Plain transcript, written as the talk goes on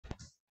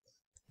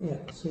Yeah,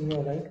 so you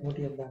are right. What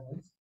you have done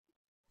is,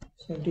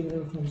 so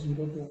integral from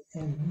 0 to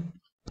n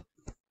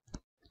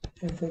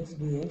fx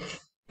dx,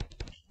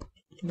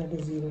 that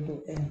is 0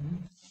 to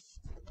n.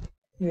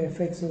 Your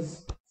fx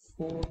is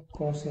 4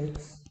 cos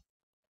x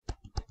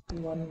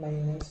 1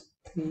 minus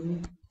 3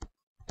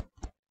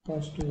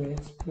 cos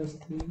 2x plus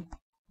 3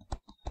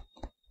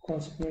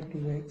 cos square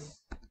 2x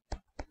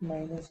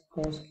minus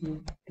cos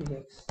cube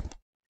 2x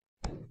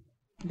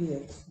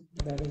dx,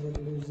 that is equal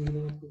to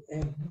 0 to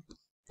n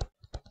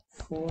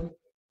 4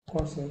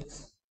 cos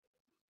x.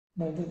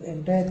 Now the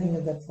entire thing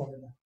is that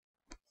formula.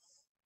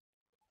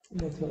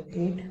 Let's go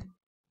 8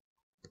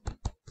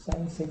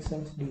 sin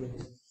 6x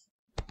dx.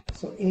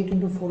 So 8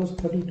 into 4 is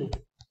 32.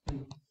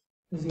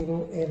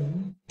 0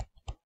 n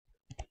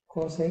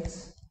cos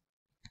x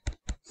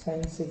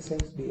sin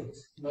 6x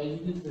dx. Why you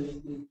did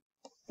 32?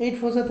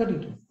 8 4s are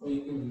 32. Or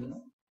you can do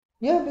that?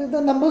 Yeah,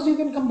 the numbers you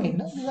can combine.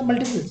 No? These are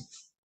multiples.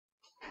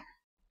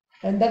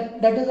 And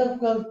that is a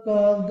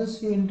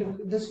this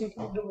you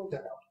can remove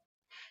that out.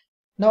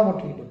 Now what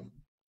do you do?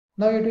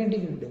 Now you have to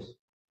integrate this.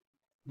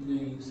 Do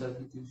you use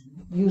substitution?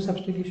 Use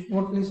substitution.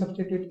 What will you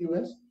substitute u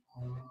as?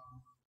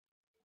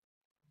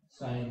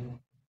 Sine.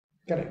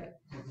 Correct.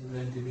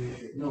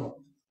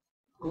 No.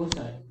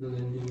 Cosine. Because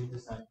integrate the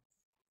sine.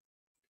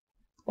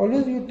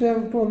 Always you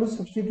have to always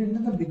substitute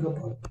in the bigger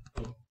part.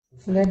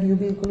 So let u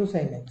be equal to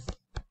sin x.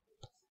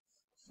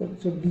 So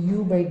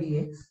du by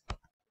dx.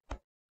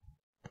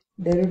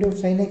 Derivative of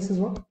sin x is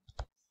what?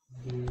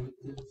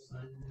 Derivative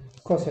sine.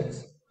 Cos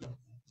x.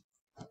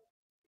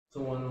 So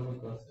 1 over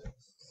cos x.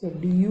 So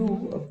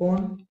du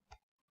upon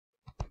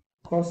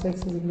cos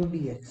x is equal to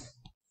dx.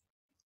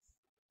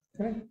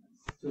 Correct?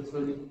 So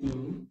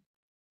 32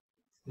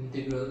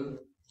 integral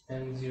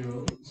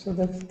m0. So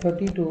that's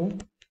 32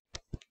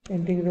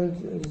 integral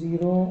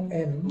 0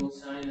 n.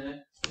 Cosine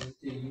x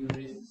into u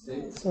raised to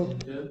 6 So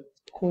into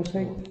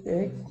cosine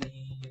x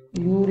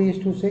u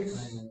raised to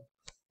 6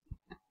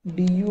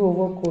 du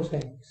over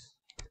cosine x.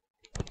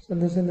 So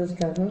this and this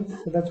cancel.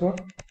 So that's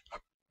what?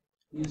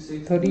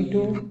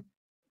 32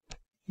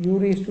 u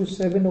raised to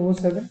 7 over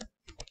 7.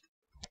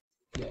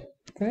 Yeah.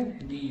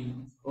 Correct? Du.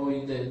 Oh,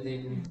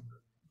 they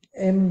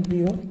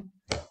m0.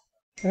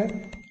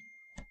 Correct?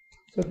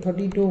 So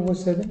 32 over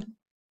 7.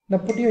 Now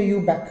put your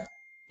u back.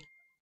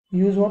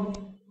 Use what?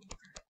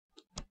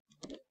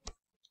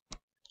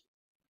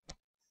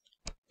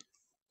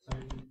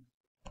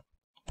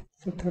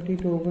 So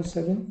 32 over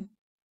 7.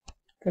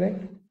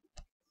 Correct?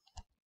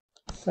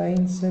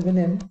 Sine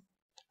 7n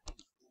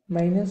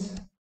minus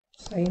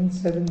sine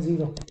 7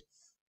 0.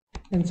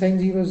 And sine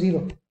 0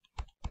 0.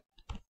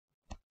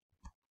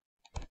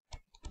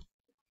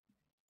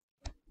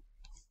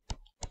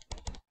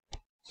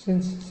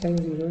 Since sine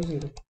 0 is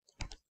 0.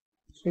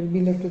 So it will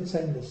be left with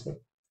sine this side.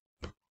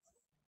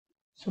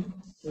 So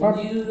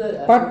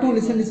part 2,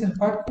 listen,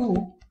 part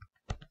 2,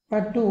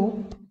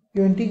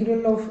 your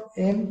integral of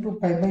m to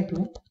pi by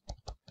 2,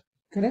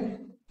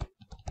 correct?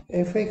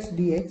 Fx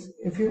dx,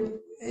 if you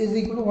is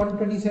equal to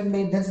 127 by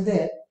 8, that's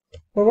there.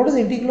 But what is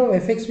the integral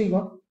of fx we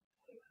got?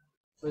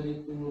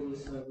 32 over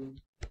 7.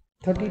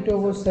 32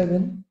 over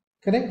 7,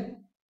 correct?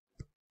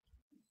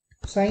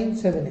 Sine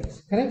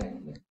 7x, correct?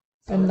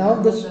 And now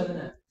this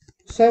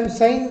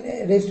sine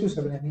raised to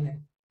 7, I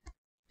mean.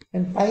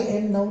 And pi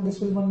n, now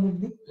this will one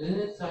would be? Isn't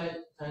it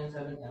sine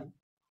 7m?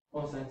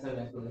 Or sine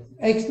 7x?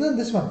 X, no,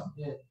 this one.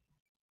 Yeah.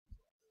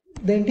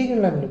 The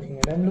integral I'm looking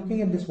at. I'm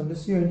looking at this one.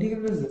 This your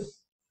integral is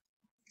this.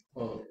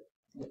 Oh.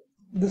 Yeah.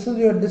 This is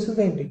the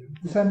integral.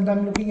 This I'm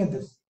looking at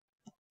this.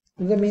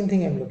 This is the main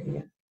thing I'm looking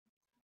at.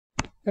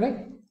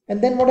 Correct?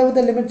 And then whatever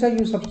the limits are,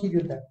 you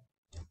substitute that.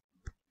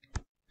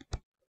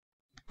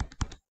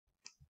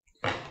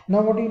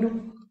 Now what do you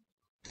do?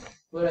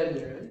 What I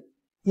did, right?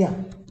 Yeah.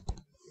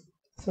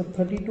 So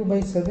 32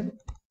 by 7.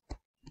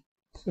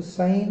 So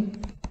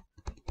sine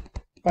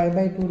pi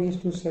by 2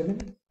 raised to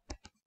 7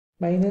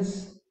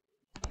 minus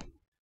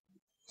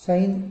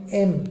sine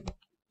m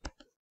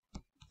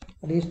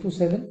raised to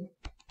 7.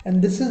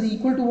 And this is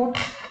equal to what?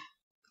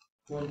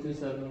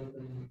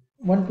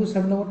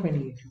 127 over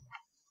 28.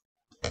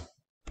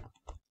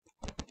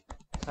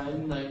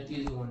 Sine 90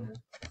 is 1.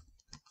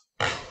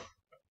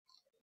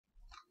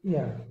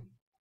 Yeah.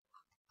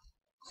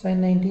 Sine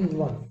 90 is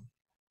 1.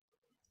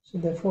 So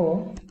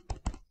therefore,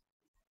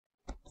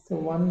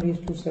 1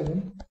 raised to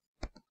 7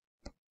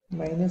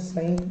 minus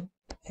sine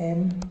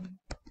m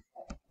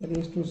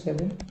raised to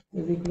 7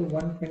 is equal to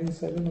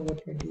 127 over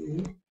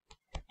 28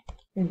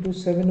 into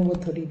 7 over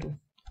 32.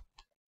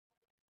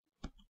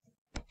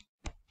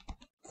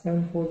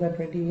 7 4s are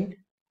 28.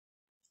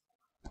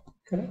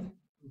 Correct?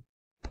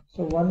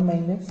 So 1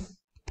 minus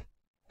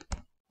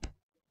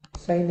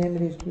sine m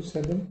raised to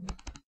 7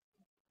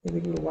 is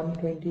equal to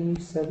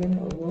 127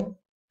 over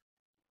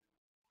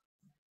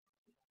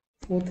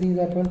 4 3s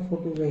are 12, 4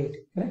 2s are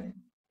 8. Correct?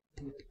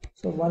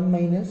 So 1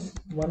 minus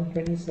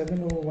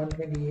 127 over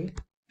 128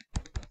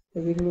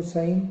 is equal to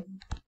sine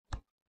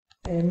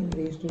m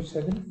raised to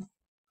 7.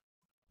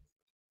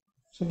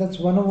 So that's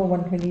 1 over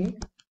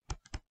 128.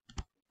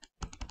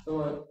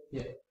 So,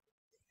 yeah.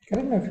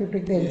 Correct? 7 if you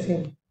take the Yeah.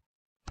 LCM.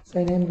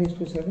 Sin n raised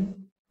to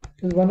 7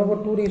 is 1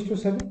 over 2 raised to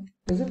 7,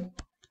 is it?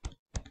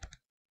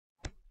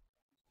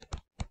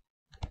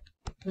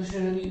 So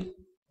should we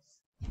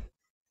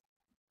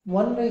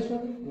 1 raised to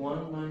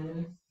 1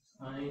 minus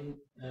sin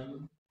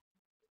m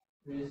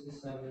raised to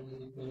 7 is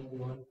equal to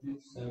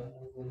 127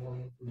 over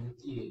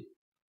 128.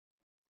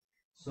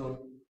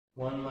 So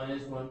 1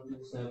 minus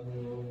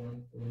 127 over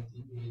 128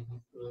 is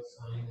equal to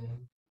sin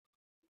m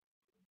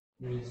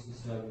raised to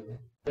 7.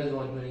 That is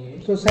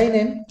 128. So sin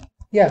n,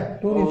 yeah,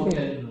 2 raised to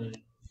Okay.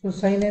 So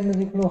sin n is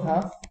equal to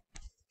half.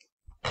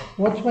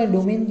 What's my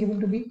domain given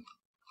to be?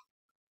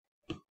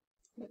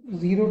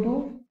 0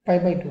 to pi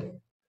by 2.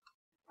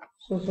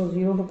 So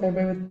 0 to pi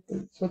by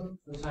so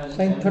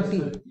sin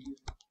 30.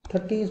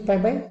 30 is pi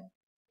by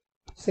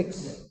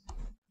 6.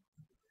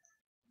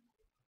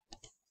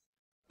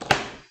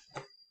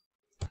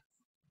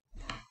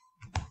 Yeah.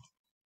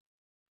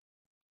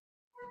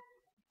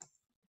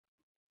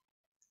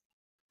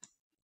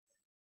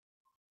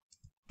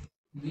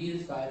 B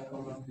is 5,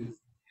 2.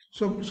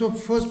 So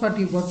first part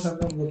you got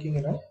something working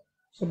it out.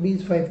 So b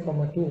is 5,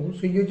 2.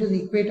 So you just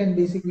equate and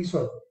basically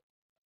solve.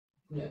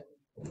 Yeah.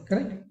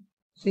 Correct?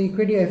 So you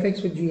equate your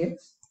fx with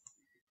gx.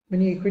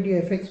 When you equate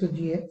your fx with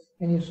gx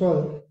and you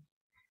solve,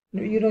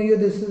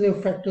 this is a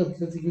factor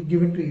that's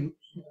given to you.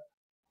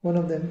 One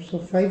of them. So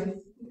 5,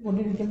 what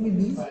did you tell me?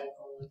 B? 5,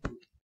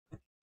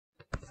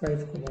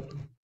 5, 2.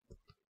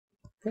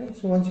 Okay,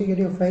 so once you get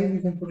your 5,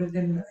 you can put it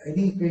in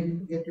any equation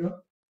to get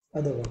your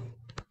other one.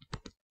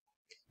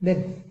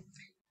 Then,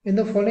 in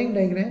the following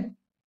diagram,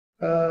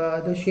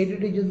 the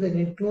shaded regions are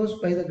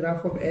enclosed by the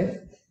graph of f.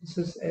 This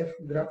is f,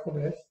 graph of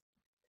f.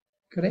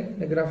 Correct?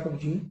 The graph of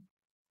g.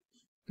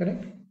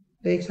 Correct?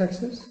 The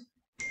x-axis.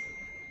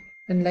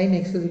 And line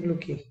x is equal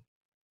to k.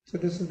 So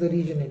this is the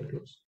region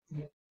enclosed.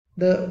 Yeah.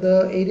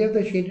 The area of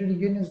the shaded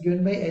region is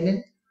given by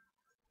ln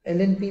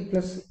p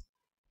plus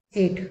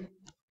 8.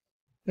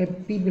 Where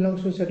p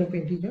belongs to a set of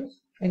integers.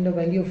 Find the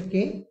value of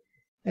k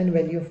and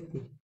value of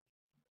p.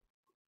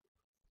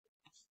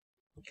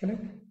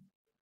 Correct?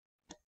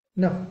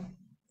 Now,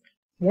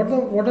 what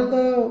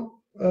will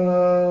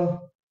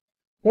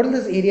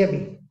this area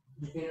be?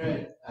 You can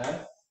write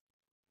f,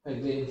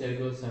 like the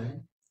integral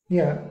sign.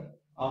 Yeah.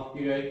 Up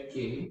you write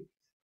k,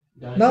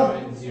 down Now-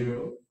 you write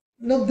 0.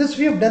 Now this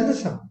we have done the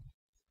sum.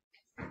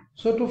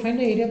 So to find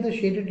the area of the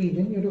shaded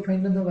region, you have to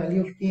find out the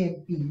value of k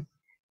and p.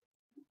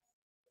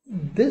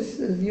 This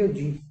is your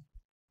g.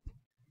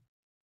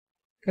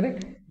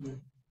 Correct? Hmm.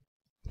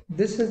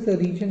 This is the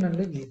region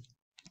under g.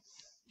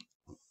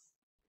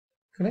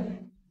 Correct?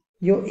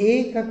 Your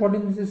A ka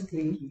coordinate is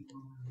 3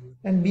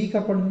 and B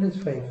ka coordinate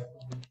is 5.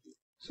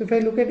 So if I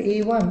look at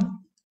A1,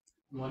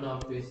 1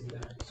 half base in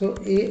that. so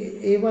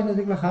A1 is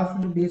equal to half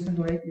into base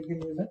into height, you can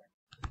use that.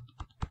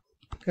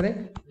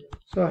 Correct?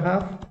 So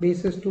half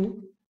base is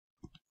 2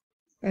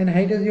 and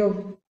height is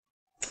your,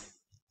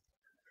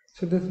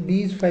 so this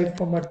B is 5,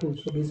 2.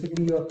 So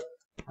basically your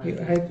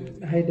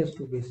height is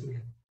 2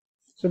 basically.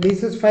 So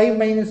base is 5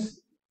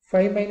 minus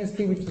 3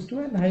 which is 2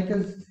 and height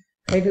is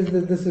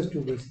this is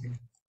 2 basically.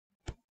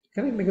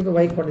 Correct? Because the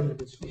y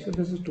coordinate is 2. So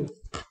this is 2.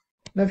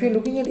 Now if you're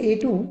looking at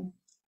A2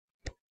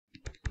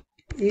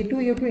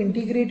 you have to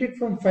integrate it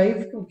from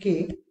 5 to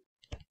k.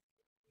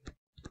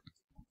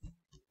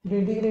 You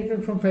integrate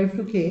it from 5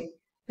 to k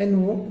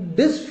and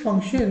this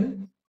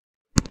function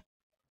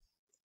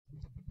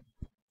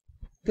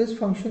is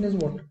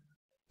what?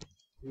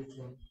 Which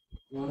one?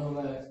 1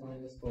 over x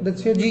minus 4.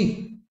 That's your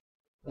g.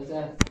 What's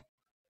that?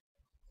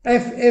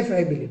 F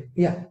I believe.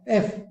 Yeah,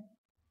 f.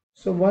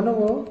 So 1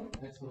 over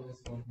X minus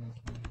 4 plus 1.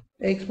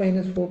 x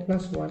minus 4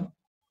 plus 1.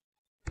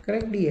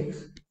 Correct?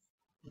 Dx.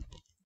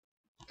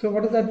 So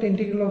what is that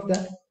integral of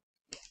that?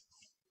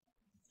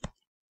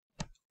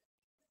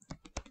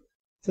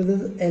 So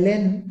this is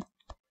ln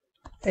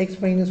x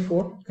minus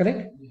 4,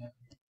 correct? Yeah.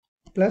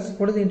 Plus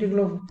what is the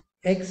integral of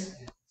x?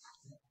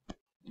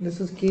 This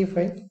is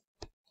k5.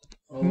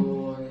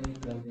 Oh, and then you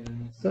plug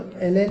in. So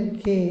ln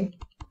k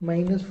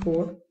minus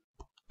 4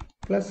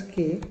 plus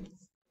k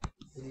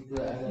Is equal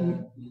to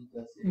ln b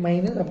plus 8.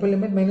 minus upper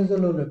limit minus the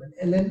lower limit.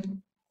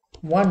 ln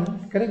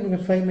 1, correct?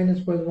 Because 5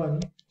 minus 4 is 1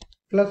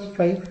 plus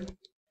 5.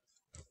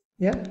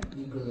 Yeah?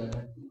 Equal to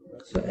ln b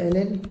plus 8. So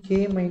ln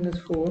k minus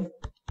 4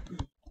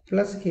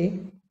 plus k,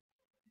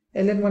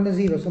 ln 1 is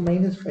 0, so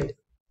minus 5.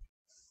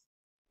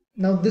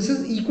 Now this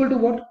is equal to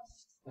what?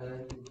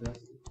 ln b plus 8.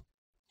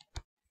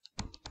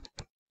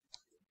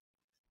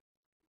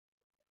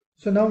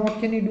 So now what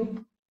can you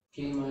do?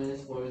 K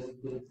minus 4 is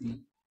equal to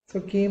p.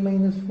 So k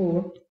minus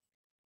 4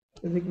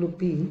 is equal to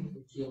p,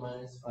 K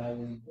minus 5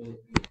 is equal to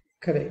p.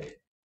 correct.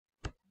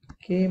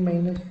 K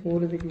minus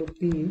 4 is equal to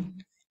p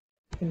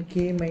and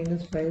k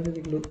minus 5 is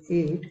equal to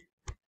 8.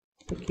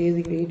 So k is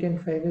equal to 8 and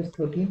 5 is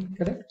 13,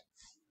 correct?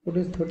 What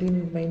is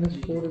 13 minus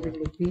 4 is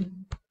equal to p?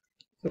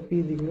 So p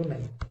is equal to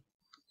 9.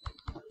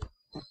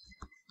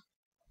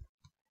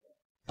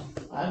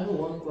 I have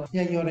one question.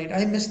 Yeah, you're right.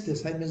 I missed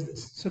this.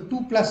 So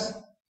 2 plus.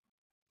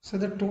 So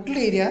the total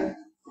area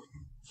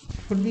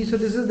would be, so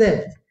this is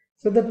there.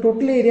 So the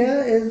total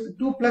area is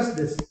 2 plus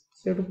this.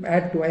 So you have to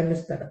add 2. I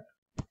missed that up.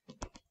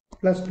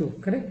 Plus 2,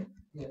 correct?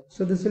 Yeah.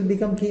 So this will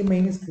become k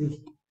minus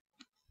 3.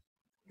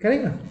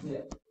 Correct? No?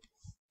 Yeah.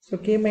 So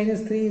k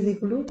minus 3 is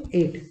equal to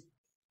 8.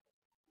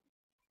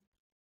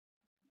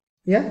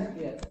 Yeah?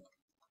 Yeah.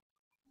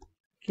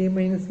 K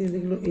minus 3 is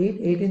equal to 8.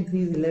 8 and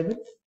 3 is 11.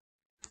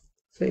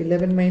 So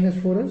 11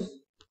 minus 4 is?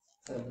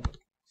 7.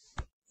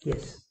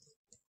 Yes.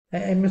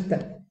 I missed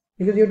that.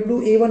 Because you have to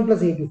do A1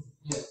 plus A2.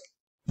 Yeah.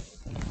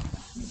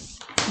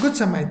 Good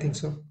sum, I think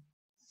so.